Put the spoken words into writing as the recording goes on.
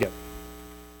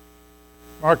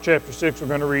Mark chapter 6, we're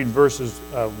going to read verses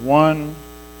 1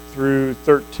 through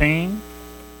 13.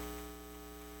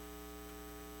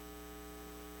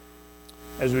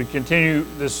 As we continue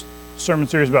this sermon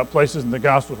series about places in the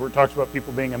Gospels where it talks about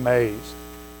people being amazed.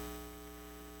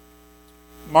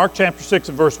 Mark chapter 6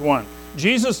 and verse 1.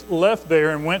 Jesus left there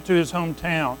and went to his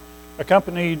hometown,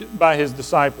 accompanied by his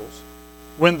disciples.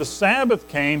 When the Sabbath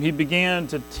came, he began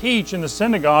to teach in the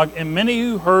synagogue, and many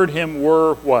who heard him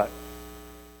were what?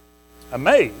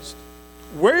 Amazed.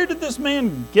 Where did this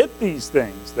man get these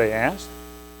things, they asked.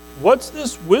 What's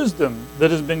this wisdom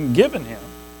that has been given him?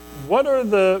 What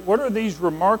are these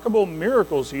remarkable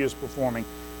miracles he is performing?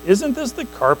 Isn't this the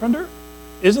carpenter?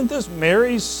 Isn't this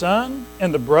Mary's son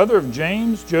and the brother of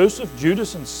James, Joseph,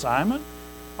 Judas, and Simon?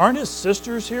 Aren't his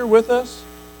sisters here with us?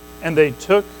 And they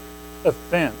took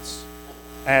offense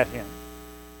at him.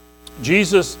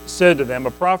 Jesus said to them,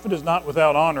 a prophet is not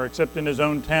without honor except in his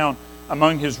own town,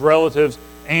 among his relatives,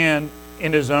 and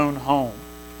in his own home.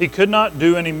 He could not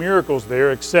do any miracles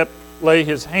there except lay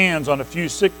his hands on a few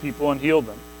sick people and heal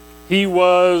them. He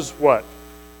was what?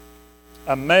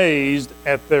 Amazed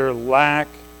at their lack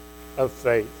of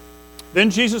faith. Then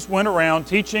Jesus went around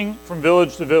teaching from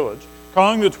village to village.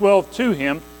 Calling the 12 to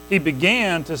him, he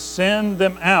began to send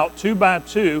them out 2 by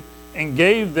 2 and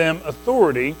gave them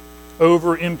authority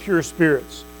over impure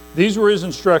spirits. These were his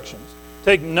instructions.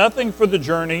 Take nothing for the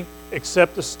journey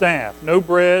except a staff, no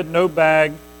bread, no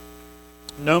bag,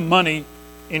 no money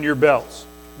in your belts.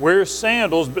 Wear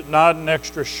sandals, but not an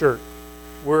extra shirt.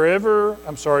 Whenever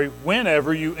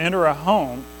you enter a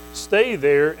home, stay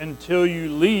there until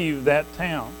you leave that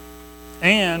town.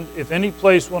 And if any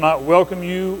place will not welcome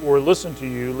you or listen to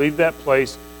you, leave that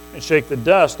place and shake the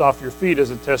dust off your feet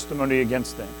as a testimony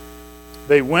against them.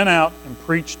 They went out and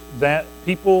preached that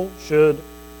people should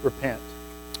repent.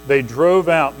 They drove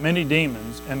out many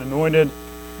demons and anointed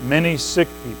many sick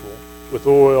people with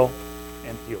oil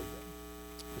and healed them.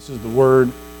 This is the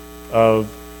word of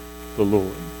the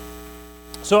Lord.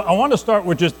 So I want to start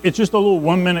with it's just a little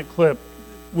 1-minute clip,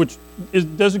 which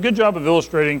does a good job of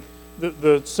illustrating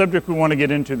the subject we want to get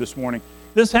into this morning.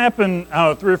 This happened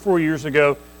 3 or 4 years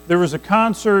ago. There was a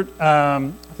concert,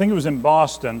 I think it was in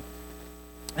Boston,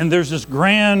 and there's this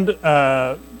grand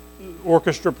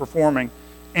orchestra performing,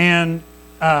 and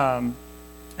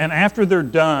after they're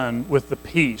done with the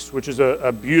piece, which is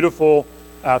a beautiful,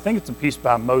 I think it's a piece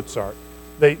by Mozart,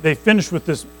 they finish with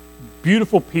this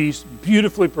beautiful piece,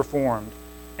 beautifully performed,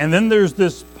 and then there's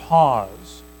this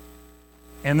pause,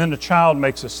 and then the child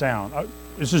makes a sound.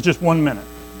 This is just 1 minute.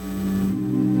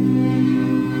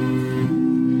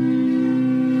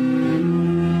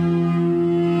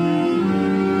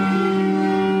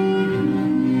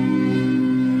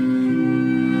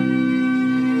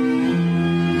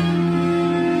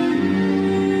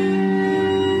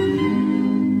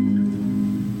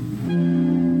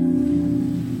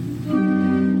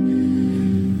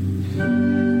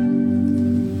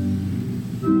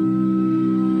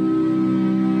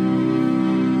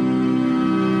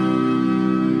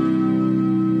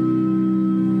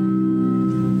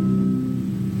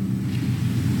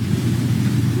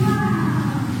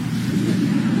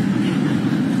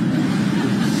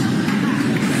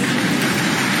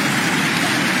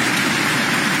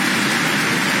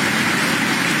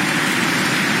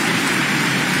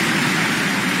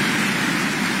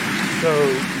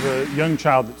 So the young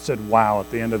child that said wow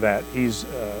at the end of that, he's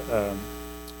an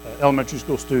elementary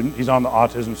school student. He's on the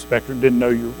autism spectrum. Didn't know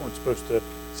you weren't supposed to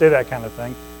say that kind of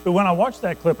thing. But when I watched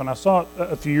that clip, and I saw it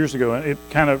a few years ago, and it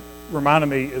kind of reminded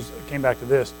me, as it came back to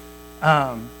this,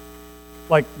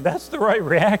 that's the right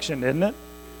reaction, isn't it?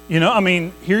 You know, I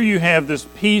mean, here you have this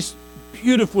piece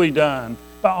beautifully done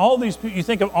by all these people. You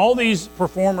think of all these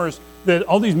performers,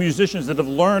 all these musicians that have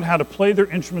learned how to play their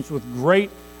instruments with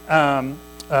great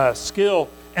skill,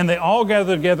 and they all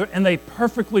gather together and they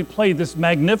perfectly play this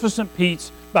magnificent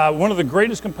piece by one of the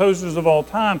greatest composers of all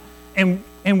time, and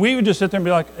we would just sit there and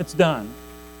be like, it's done.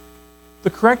 The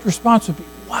correct response would be,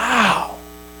 wow,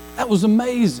 that was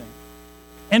amazing.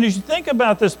 And as you think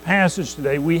about this passage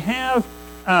today, we have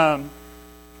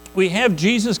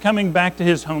Jesus coming back to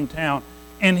his hometown,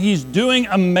 and he's doing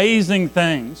amazing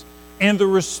things. And the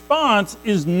response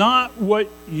is not what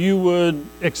you would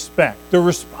expect. The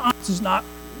response is not,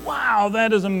 wow,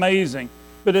 that is amazing.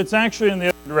 But it's actually in the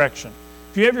other direction.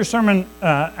 If you have your sermon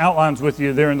outlines with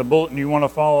you there in the bulletin, you want to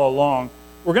follow along,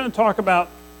 we're going to talk about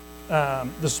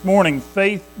this morning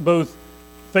faith, both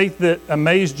faith that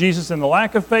amazed Jesus in the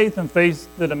lack of faith and faith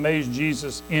that amazed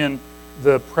Jesus in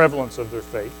the prevalence of their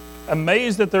faith.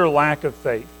 Amazed at their lack of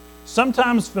faith.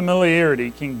 Sometimes familiarity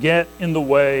can get in the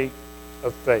way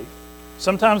of faith.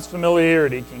 Sometimes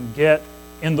familiarity can get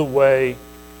in the way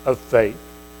of faith.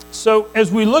 So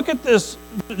as we look at this,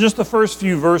 just the first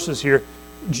few verses here,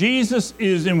 Jesus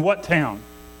is in what town?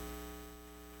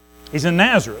 He's in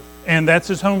Nazareth, and that's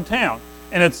his hometown.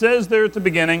 And it says there at the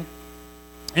beginning,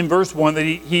 in verse 1, that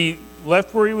he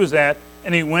left where he was at,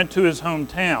 and he went to his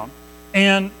hometown.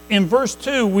 And in verse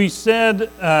 2, we said,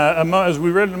 as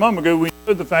we read it a moment ago, we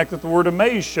know the fact that the word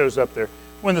amazed shows up there.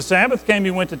 When the Sabbath came,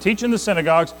 he went to teach in the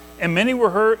synagogues, and many who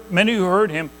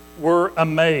heard him were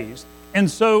amazed. And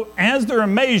so as they're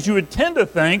amazed, you would tend to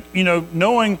think,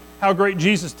 knowing how great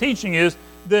Jesus' teaching is,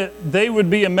 that they would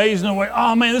be amazed in a way,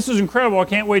 oh man, this is incredible, I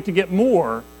can't wait to get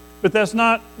more. But that's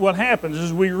not what happens.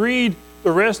 As we read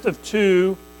the rest of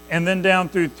 2 and then down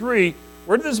through 3,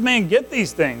 where did this man get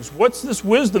these things? What's this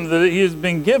wisdom that he has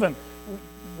been given?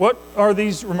 What are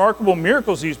these remarkable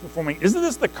miracles he's performing? Isn't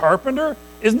this the carpenter?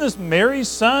 Isn't this Mary's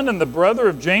son and the brother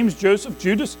of James, Joseph,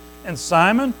 Judas, and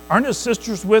Simon? Aren't his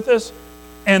sisters with us?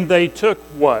 And they took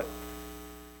what?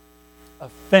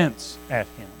 Offense at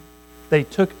him. They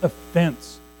took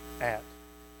offense at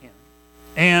him.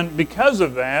 And because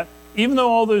of that, even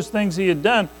though all those things he had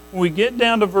done, when we get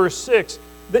down to verse 6,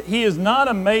 that he is not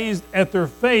amazed at their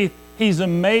faith, he's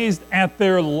amazed at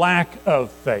their lack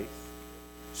of faith.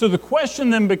 So the question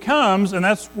then becomes, and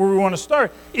that's where we want to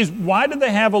start, is why did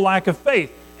they have a lack of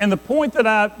faith? And the point that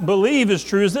I believe is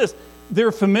true is this: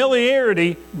 their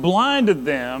familiarity blinded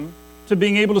them to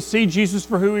being able to see Jesus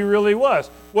for who he really was.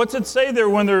 What's it say there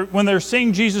when they're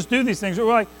seeing Jesus do these things? They're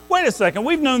like, wait a second,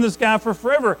 we've known this guy for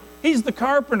forever. He's the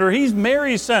carpenter. He's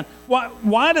Mary's son.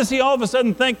 Why does he all of a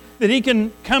sudden think that he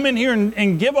can come in here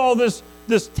and give all this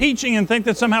teaching and think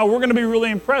that somehow we're going to be really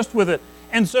impressed with it?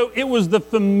 And so it was the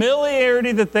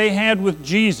familiarity that they had with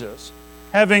Jesus,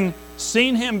 having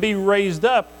seen him be raised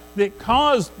up, that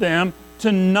caused them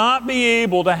to not be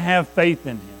able to have faith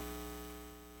in him.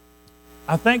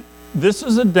 I think this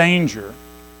is a danger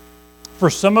for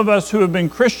some of us who have been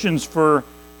Christians for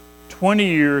 20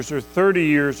 years or 30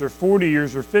 years or 40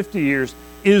 years or 50 years,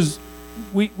 is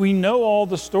we know all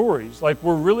the stories. Like,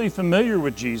 we're really familiar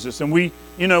with Jesus. And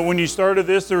when you started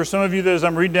this, there were some of you that as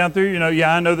I'm reading down through,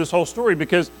 I know this whole story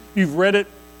because you've read it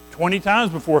 20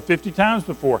 times before, 50 times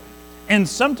before. And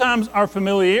sometimes our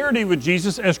familiarity with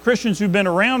Jesus as Christians who've been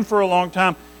around for a long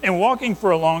time and walking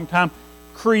for a long time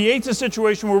creates a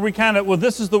situation where we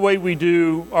this is the way we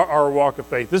do our walk of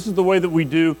faith. This is the way that we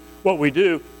do what we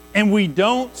do. And we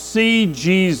don't see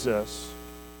Jesus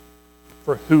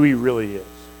for who he really is.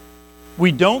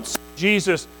 We don't see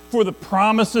Jesus for the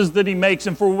promises that he makes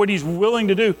and for what he's willing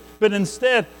to do. But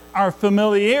instead, our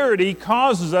familiarity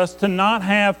causes us to not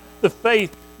have the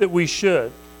faith that we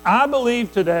should. I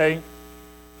believe today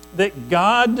that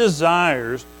God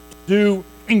desires to do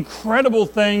incredible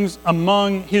things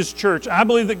among his church. I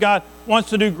believe that God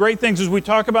wants to do great things as we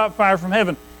talk about fire from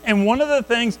heaven. And one of the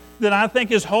things that I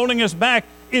think is holding us back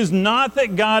is not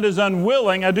that God is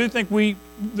unwilling. I do think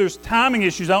there's timing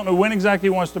issues. I don't know when exactly he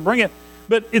wants to bring it.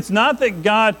 But it's not that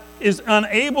God is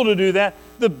unable to do that.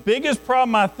 The biggest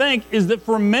problem, I think, is that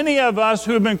for many of us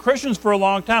who have been Christians for a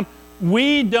long time,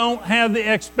 we don't have the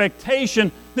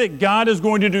expectation that God is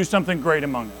going to do something great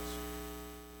among us.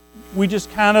 We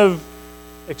just kind of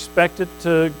expect it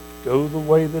to go the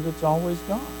way that it's always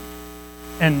gone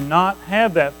and not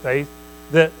have that faith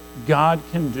that God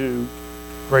can do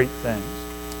great things.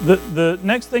 The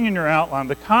next thing in your outline,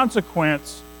 the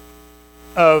consequence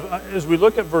of, as we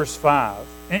look at verse 5,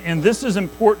 and this is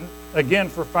important again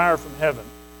for fire from heaven,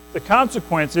 the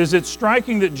consequence is it's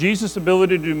striking that Jesus'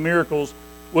 ability to do miracles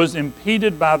was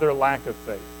impeded by their lack of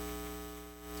faith.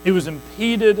 It was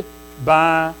impeded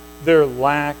by their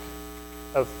lack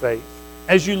of faith.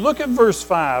 As you look at verse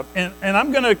 5, and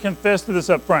I'm going to confess to this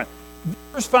up front,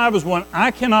 verse 5 is one,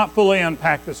 I cannot fully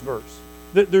unpack this verse.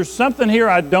 There's something here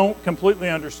I don't completely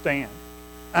understand.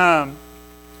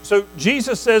 So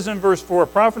Jesus says in verse 4, a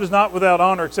prophet is not without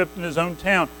honor except in his own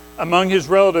town, among his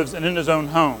relatives, and in his own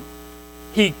home.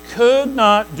 He could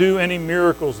not do any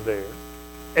miracles there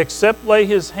except lay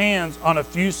his hands on a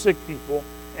few sick people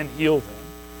and heal them.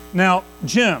 Now,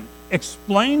 Jim,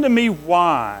 explain to me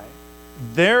why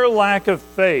their lack of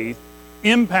faith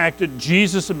impacted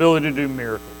Jesus' ability to do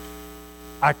miracles.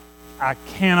 I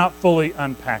cannot fully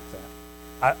unpack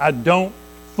that. I don't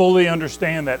fully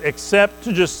understand that, except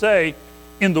to just say,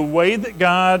 in the way that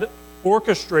God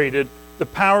orchestrated the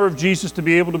power of Jesus to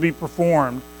be able to be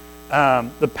performed,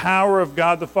 the power of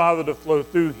God the Father to flow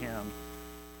through him,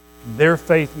 their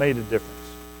faith made a difference.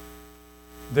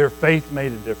 Their faith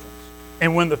made a difference.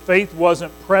 And when the faith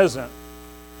wasn't present,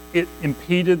 it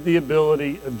impeded the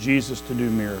ability of Jesus to do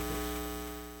miracles.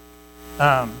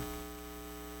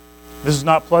 This is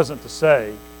not pleasant to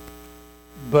say,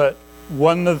 But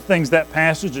one of the things that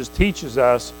passage teaches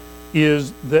us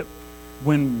is that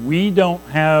when we don't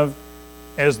have,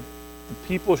 as the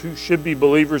people who should be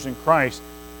believers in Christ,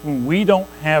 when we don't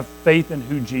have faith in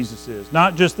who Jesus is,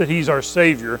 not just that He's our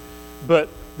Savior, but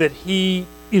that He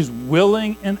is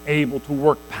willing and able to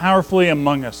work powerfully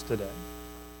among us today.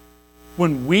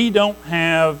 When we don't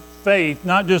have faith,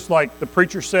 not just like the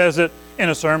preacher says it in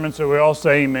a sermon, so we all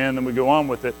say amen, then we go on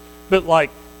with it, but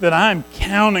like that I'm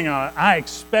counting on it, I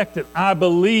expect it, I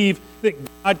believe that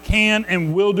God can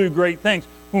and will do great things.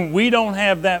 When we don't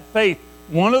have that faith,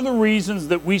 one of the reasons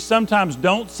that we sometimes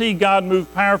don't see God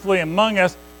move powerfully among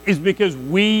us is because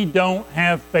we don't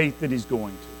have faith that He's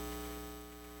going to.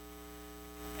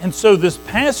 And so this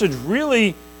passage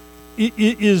really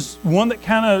is one that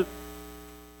kind of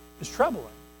is troubling,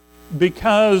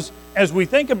 because as we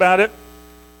think about it,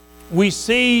 we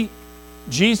see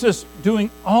Jesus doing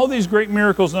all these great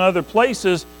miracles in other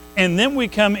places, and then we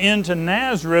come into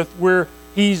Nazareth where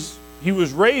he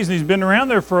was raised and He's been around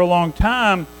there for a long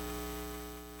time,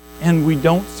 and we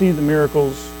don't see the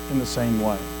miracles in the same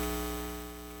way.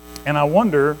 And I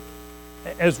wonder,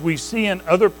 as we see in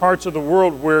other parts of the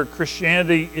world where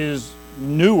Christianity is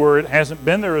newer, it hasn't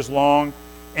been there as long,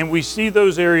 and we see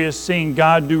those areas seeing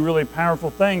God do really powerful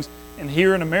things, and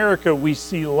here in America we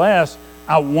see less,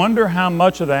 I wonder how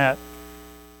much of that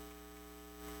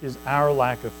is our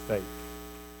lack of faith.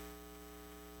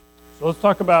 So let's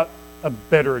talk about a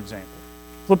better example.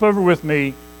 Flip over with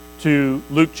me to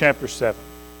Luke chapter 7.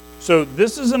 So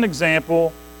this is an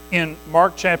example in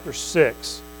Mark chapter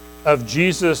 6 of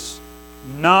Jesus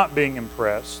not being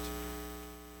impressed.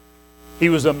 He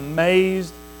was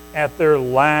amazed at their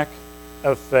lack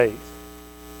of faith.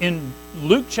 In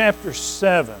Luke chapter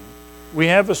 7, we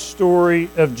have a story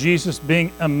of Jesus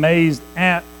being amazed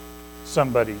at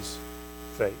somebody's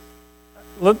faith.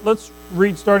 Let's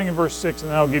read starting in verse 6,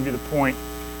 and then I'll give you the point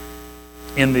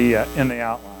in the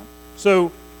outline.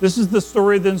 So this is the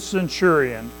story of the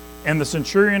centurion, and the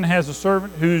centurion has a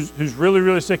servant who's really,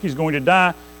 really sick. He's going to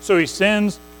die. So he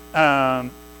sends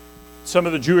some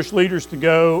of the Jewish leaders to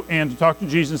go and to talk to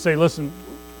Jesus and say, listen,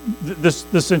 this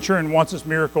centurion wants this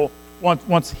miracle,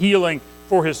 wants healing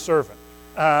for his servant.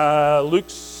 Luke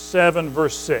 7,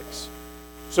 verse 6.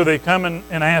 So they come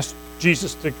and ask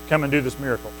Jesus to come and do this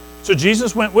miracle. So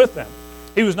Jesus went with them.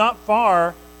 He was not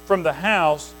far from the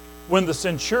house when the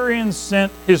centurion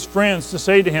sent his friends to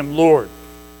say to him, Lord,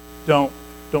 don't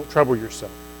trouble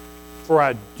yourself, for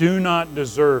I do not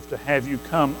deserve to have you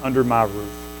come under my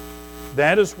roof.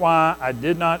 That is why I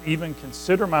did not even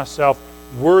consider myself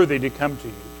worthy to come to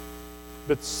you.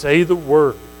 But say the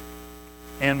word,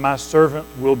 and my servant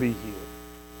will be healed.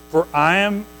 For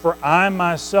I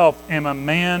myself am a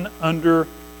man under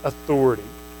authority,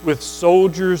 with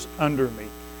soldiers under me.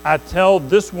 I tell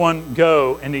this one,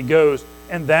 go, and he goes,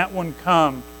 and that one,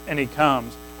 come, and he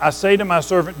comes. I say to my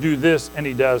servant, do this, and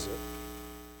he does it.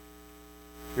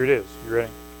 Here it is. You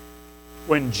ready?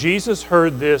 When Jesus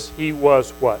heard this, he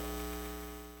was what?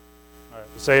 All right,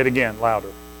 say it again,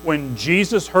 louder. When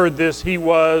Jesus heard this, he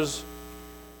was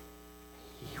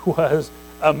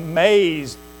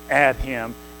amazed at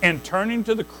him, and turning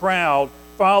to the crowd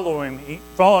following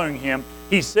him,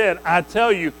 he said, I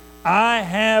tell you, I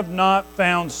have not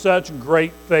found such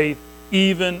great faith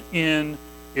even in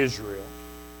Israel.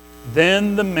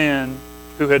 Then the men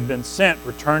who had been sent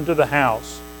returned to the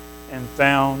house and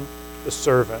found the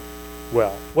servant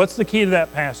well. What's the key to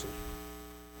that passage?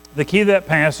 The key to that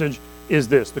passage is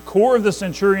this. The core of the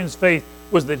centurion's faith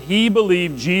was that he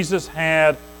believed Jesus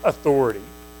had authority.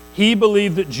 He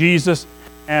believed that Jesus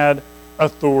had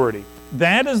authority.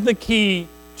 That is the key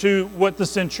to what the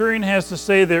centurion has to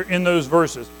say there in those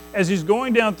verses. As he's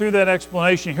going down through that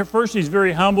explanation, here first he's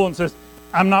very humble and says,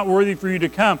 I'm not worthy for you to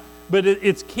come. But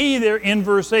it's key there in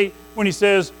verse 8 when he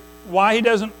says why he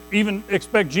doesn't even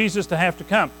expect Jesus to have to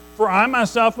come. For I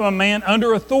myself am a man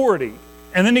under authority.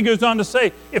 And then he goes on to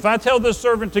say, if I tell this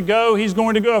servant to go, he's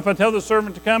going to go. If I tell the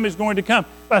servant to come, he's going to come.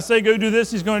 If I say go do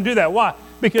this, he's going to do that. Why?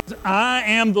 Because I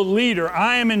am the leader.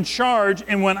 I am in charge.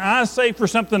 And when I say for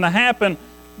something to happen,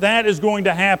 that is going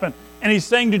to happen. And he's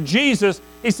saying to Jesus,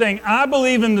 he's saying, I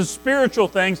believe in the spiritual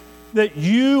things, that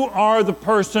you are the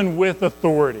person with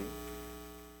authority.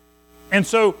 And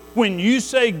so when you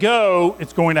say go,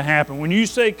 it's going to happen. When you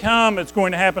say come, it's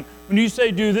going to happen. When you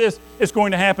say do this, it's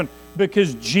going to happen.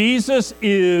 Because Jesus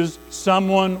is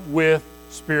someone with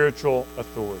spiritual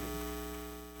authority.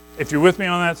 If you're with me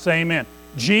on that, say amen.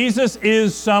 Jesus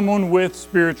is someone with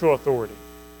spiritual authority.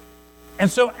 And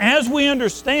so as we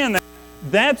understand that,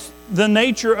 that's the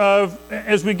nature of,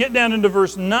 as we get down into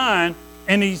verse 9,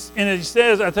 and he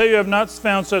says, I tell you, I have not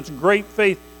found such great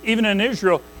faith even in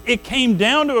Israel, it came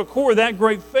down to a core, that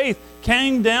great faith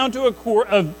came down to a core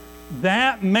of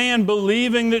that man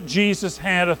believing that Jesus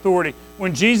had authority.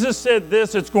 When Jesus said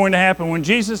this, it's going to happen. When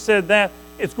Jesus said that,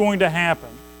 it's going to happen.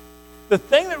 The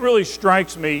thing that really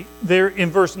strikes me there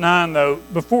in verse 9, though,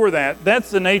 before that,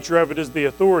 that's the nature of it, is the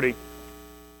authority.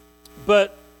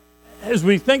 But as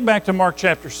we think back to Mark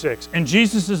chapter 6, and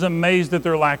Jesus is amazed at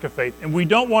their lack of faith, and we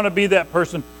don't want to be that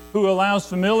person who allows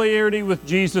familiarity with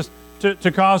Jesus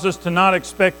to cause us to not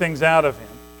expect things out of him.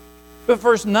 But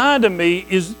verse 9 to me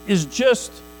is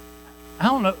just, I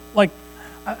don't know, like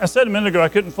I said a minute ago, I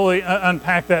couldn't fully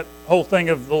unpack that whole thing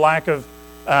of the lack of,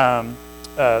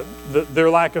 their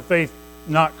lack of faith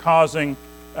not causing,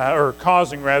 or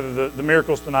causing rather, the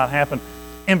miracles to not happen.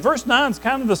 And verse 9 is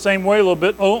kind of the same way a little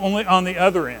bit, only on the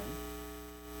other end.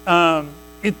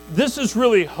 This is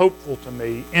really hopeful to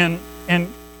me, and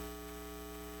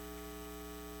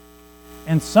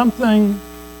something,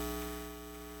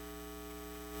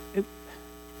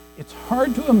 it's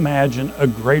hard to imagine a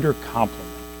greater compliment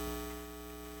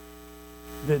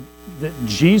that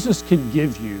Jesus could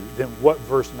give you than what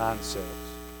verse 9 says.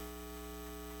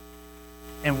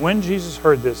 And when Jesus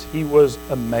heard this, he was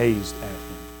amazed at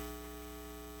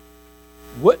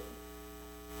him.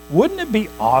 Wouldn't it be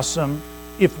awesome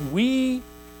if we,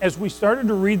 as we started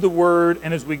to read the Word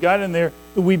and as we got in there,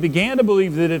 that we began to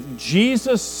believe that if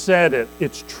Jesus said it,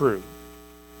 it's true.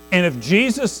 And if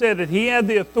Jesus said it, he had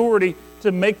the authority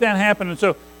to make that happen. And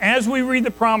so as we read the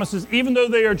promises, even though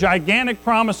they are gigantic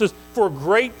promises for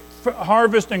great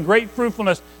harvest and great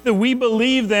fruitfulness, that we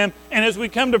believe them, and as we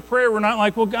come to prayer, we're not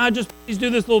like, well, God, just please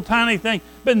do this little tiny thing,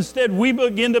 but instead we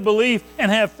begin to believe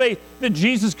and have faith that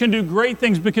Jesus can do great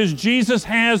things because Jesus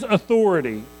has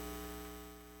authority.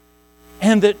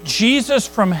 And that Jesus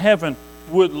from heaven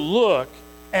would look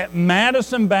at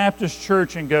Madison Baptist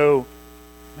Church and go,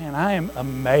 man, I am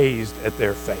amazed at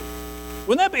their faith.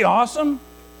 Wouldn't that be awesome?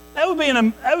 That would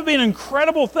be an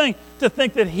incredible thing to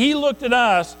think that he looked at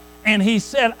us and he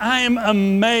said, I am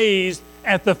amazed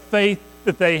at the faith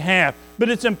that they have. But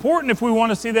it's important, if we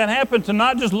want to see that happen, to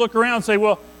not just look around and say,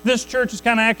 well, this church is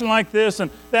kind of acting like this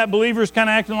and that believer is kind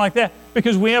of acting like that,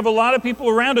 because we have a lot of people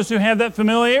around us who have that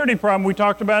familiarity problem we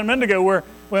talked about a minute ago where,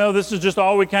 well, this is just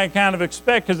all we can kind of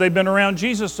expect because they've been around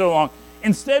Jesus so long.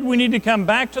 Instead, we need to come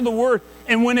back to the Word.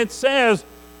 And when it says,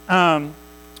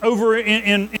 over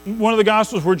in one of the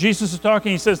Gospels where Jesus is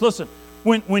talking, he says, listen,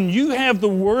 when you have the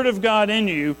Word of God in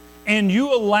you and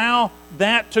you allow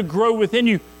that to grow within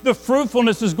you, the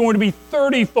fruitfulness is going to be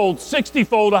 30-fold,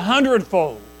 60-fold,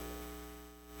 100-fold.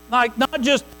 Like not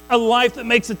just a life that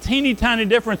makes a teeny tiny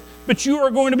difference, but you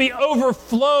are going to be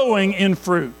overflowing in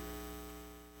fruit.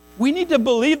 We need to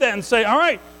believe that and say, all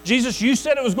right, Jesus, you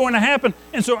said it was going to happen,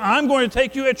 and so I'm going to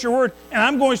take you at your word, and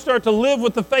I'm going to start to live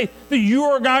with the faith that you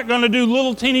are not going to do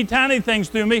little teeny tiny things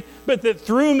through me, but that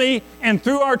through me and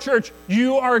through our church,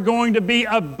 you are going to be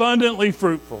abundantly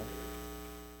fruitful.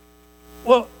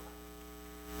 Well,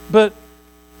 but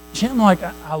Jim, like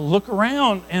I look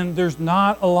around, and there's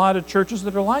not a lot of churches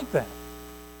that are like that.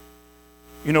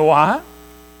 You know why?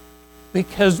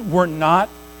 Because we're not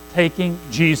taking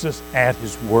Jesus at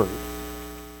his word.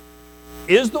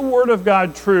 Is the Word of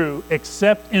God true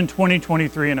except in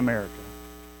 2023 in America?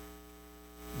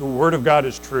 The Word of God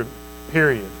is true,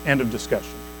 period, end of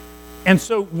discussion. And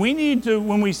so we need to,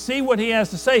 when we see what he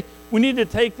has to say, we need to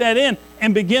take that in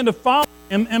and begin to follow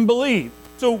him and believe.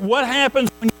 So what happens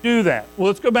when you do that? Well,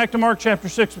 let's go back to Mark chapter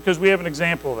 6 because we have an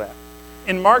example of that.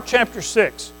 In Mark chapter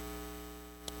 6,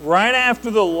 right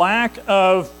after the lack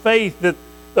of faith that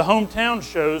the hometown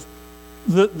shows,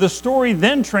 the story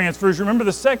then transfers. Remember,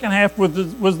 the second half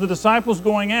was the disciples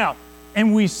going out.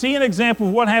 And we see an example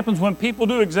of what happens when people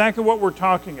do exactly what we're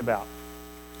talking about.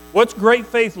 What's great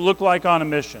faith look like on a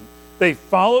mission? They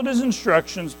followed his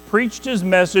instructions, preached his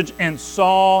message, and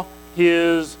saw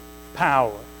his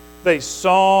power. They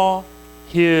saw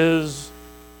his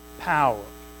power.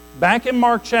 Back in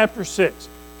Mark chapter 6,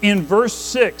 in verse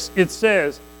 6, it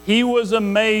says, he was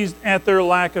amazed at their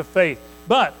lack of faith.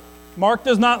 But Mark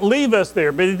does not leave us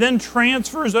there, but he then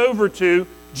transfers over to,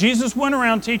 Jesus went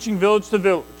around teaching village to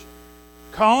village.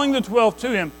 Calling the 12 to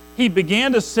him, he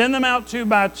began to send them out 2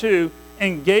 by 2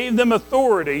 and gave them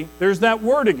authority. There's that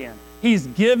word again. He's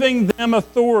giving them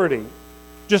authority,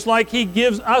 just like he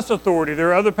gives us authority.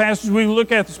 There are other passages we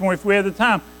look at this morning, if we have the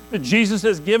time, that Jesus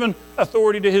has given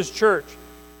authority to his church.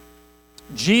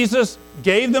 Jesus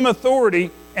gave them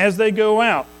authority as they go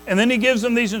out. And then he gives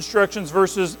them these instructions,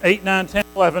 verses 8, 9, 10,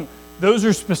 11. Those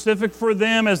are specific for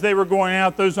them as they were going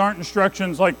out. Those aren't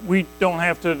instructions like we don't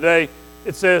have to today.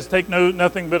 It says, take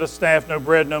nothing but a staff, no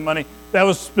bread, no money. That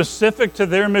was specific to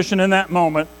their mission in that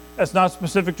moment. That's not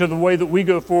specific to the way that we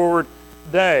go forward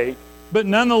today. But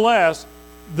nonetheless,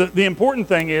 the important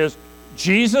thing is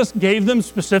Jesus gave them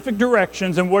specific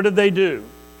directions, and what did they do?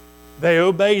 They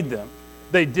obeyed them.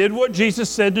 They did what Jesus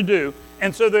said to do,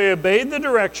 and so they obeyed the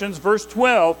directions. Verse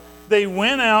 12, they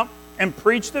went out and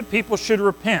preached that people should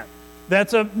repent.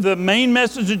 That's the main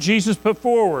message that Jesus put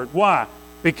forward. Why?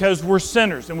 Because we're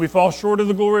sinners and we fall short of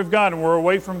the glory of God and we're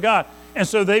away from God. And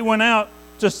so they went out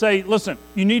to say, listen,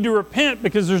 you need to repent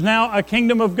because there's now a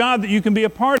kingdom of God that you can be a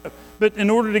part of. But in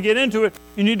order to get into it,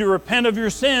 you need to repent of your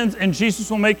sins and Jesus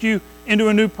will make you into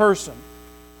a new person.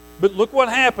 But look what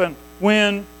happened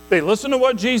when they listened to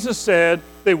what Jesus said,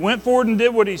 they went forward and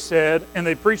did what he said, and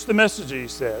they preached the message that he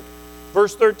said.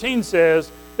 Verse 13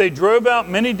 says, they drove out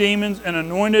many demons and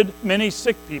anointed many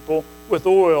sick people with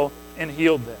oil and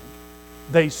healed them.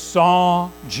 They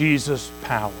saw Jesus'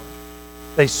 power.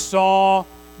 They saw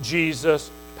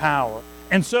Jesus' power.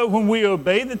 And so when we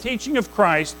obey the teaching of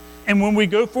Christ, and when we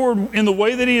go forward in the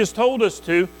way that he has told us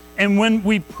to, and when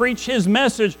we preach his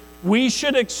message, we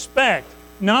should expect,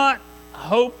 not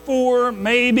hope for,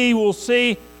 maybe we'll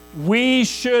see, we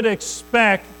should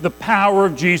expect the power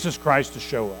of Jesus Christ to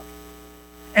show up.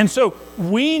 And so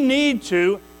we need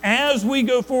to, as we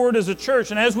go forward as a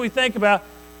church and as we think about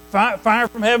fire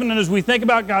from heaven and as we think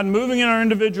about God moving in our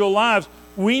individual lives,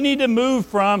 we need to move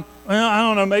from, well, I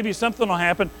don't know, maybe something will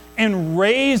happen, and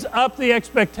raise up the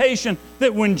expectation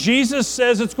that when Jesus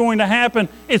says it's going to happen,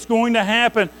 it's going to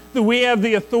happen, that we have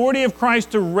the authority of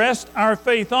Christ to rest our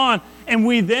faith on, and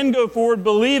we then go forward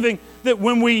believing that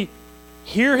when we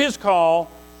hear his call,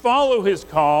 follow his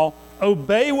call,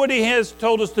 obey what he has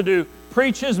told us to do,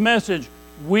 preach his message,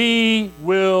 we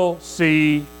will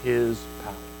see his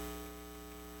power.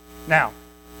 Now,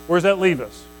 where does that leave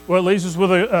us? Well, it leaves us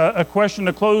with a question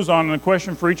to close on and a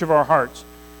question for each of our hearts.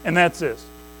 And that's this.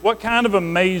 What kind of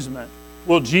amazement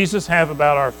will Jesus have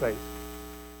about our faith?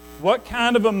 What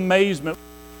kind of amazement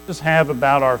will Jesus have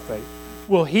about our faith?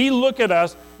 Will he look at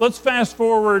us? Let's fast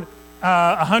forward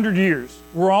 100 years.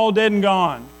 We're all dead and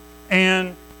gone.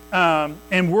 And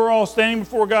we're all standing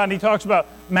before God. And he talks about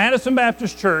Madison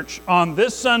Baptist Church on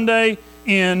this Sunday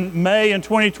in May in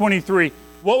 2023.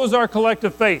 What was our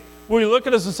collective faith? Will he look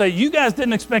at us and say, you guys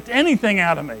didn't expect anything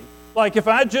out of me? Like if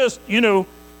I just,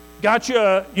 got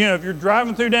you if you're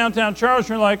driving through downtown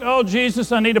Charleston, you're like, oh,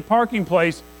 Jesus, I need a parking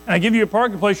place. And I give you a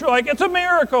parking place. You're like, it's a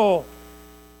miracle.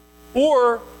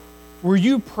 Or were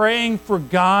you praying for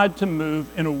God to move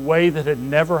in a way that had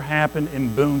never happened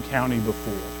in Boone County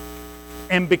before?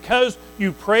 And because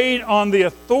you prayed on the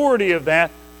authority of that,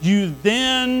 you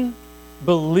then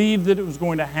believed that it was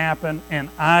going to happen, and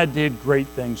I did great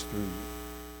things through you.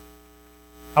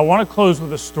 I want to close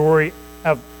with a story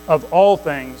of all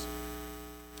things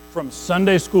from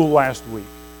Sunday school last week.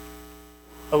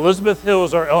 Elizabeth Hill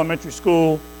is our elementary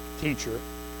school teacher,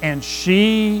 and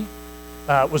she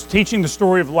was teaching the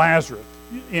story of Lazarus.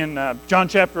 In John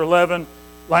chapter 11,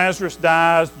 Lazarus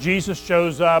dies, Jesus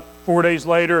shows up 4 days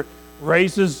later,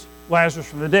 raises Lazarus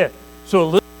from the dead. So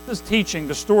Elizabeth is teaching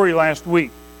the story last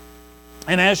week.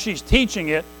 And as she's teaching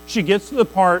it, she gets to the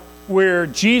part where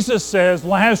Jesus says,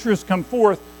 Lazarus, come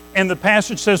forth. And the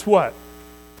passage says what?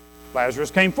 Lazarus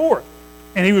came forth.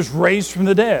 And he was raised from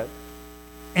the dead.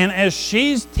 And as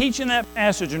she's teaching that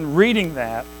passage and reading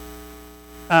that,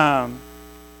 her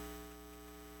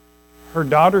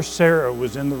daughter Sarah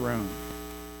was in the room.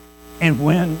 And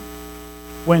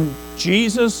when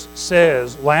Jesus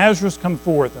says, Lazarus come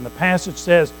forth, and the passage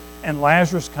says, and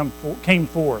Lazarus came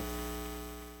forth,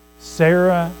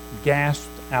 Sarah gasped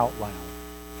out loud.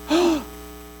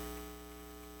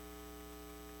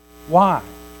 Why?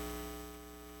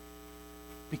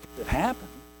 Because it happened.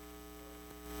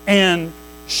 And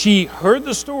she heard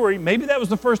the story. Maybe that was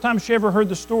the first time she ever heard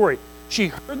the story. She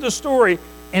heard the story,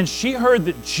 and she heard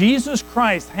that Jesus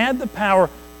Christ had the power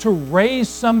to raise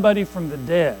somebody from the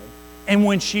dead. And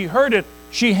when she heard it,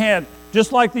 she had,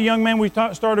 just like the young man we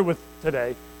started with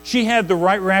today, she had the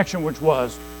right reaction, which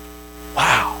was,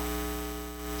 wow.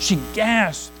 She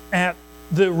gasped at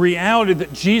the reality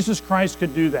that Jesus Christ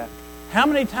could do that. How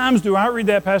many times do I read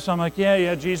that passage? I'm like,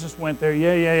 yeah, Jesus went there.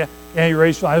 Yeah, he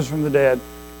raised Lazarus from the dead.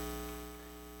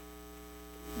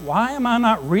 Why am I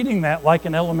not reading that like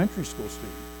an elementary school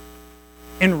student?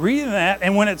 And reading that,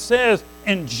 and when it says,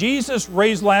 and Jesus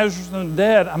raised Lazarus from the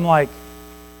dead, I'm like,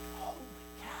 holy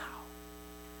cow.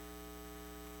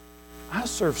 I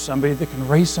serve somebody that can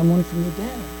raise someone from the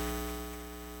dead.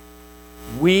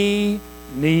 We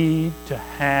need to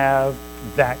have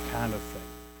that kind of faith.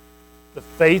 The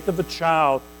faith of a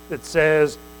child that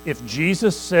says, if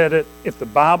Jesus said it, if the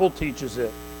Bible teaches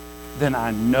it, then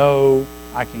I know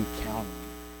I can count on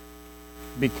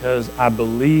you because I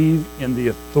believe in the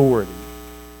authority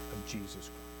of Jesus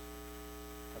Christ.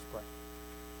 Let's pray.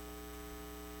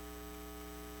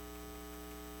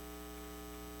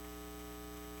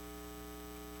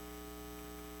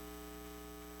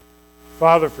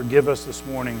 Father, forgive us this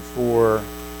morning for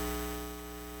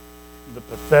the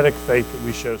pathetic faith that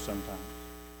we show sometimes.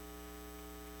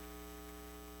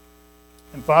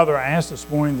 And Father, I ask this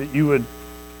morning that you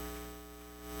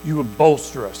would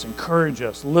bolster us, encourage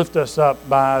us, lift us up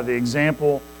by the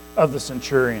example of the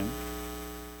centurion,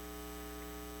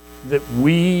 that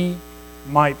we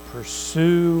might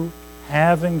pursue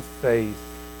having faith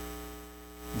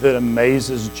that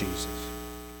amazes Jesus.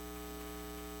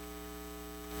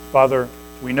 Father,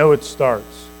 we know it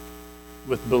starts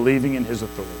with believing in His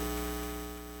authority.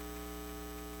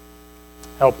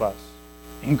 Help us.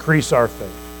 Increase our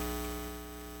faith.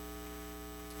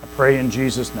 I pray in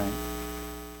Jesus' name.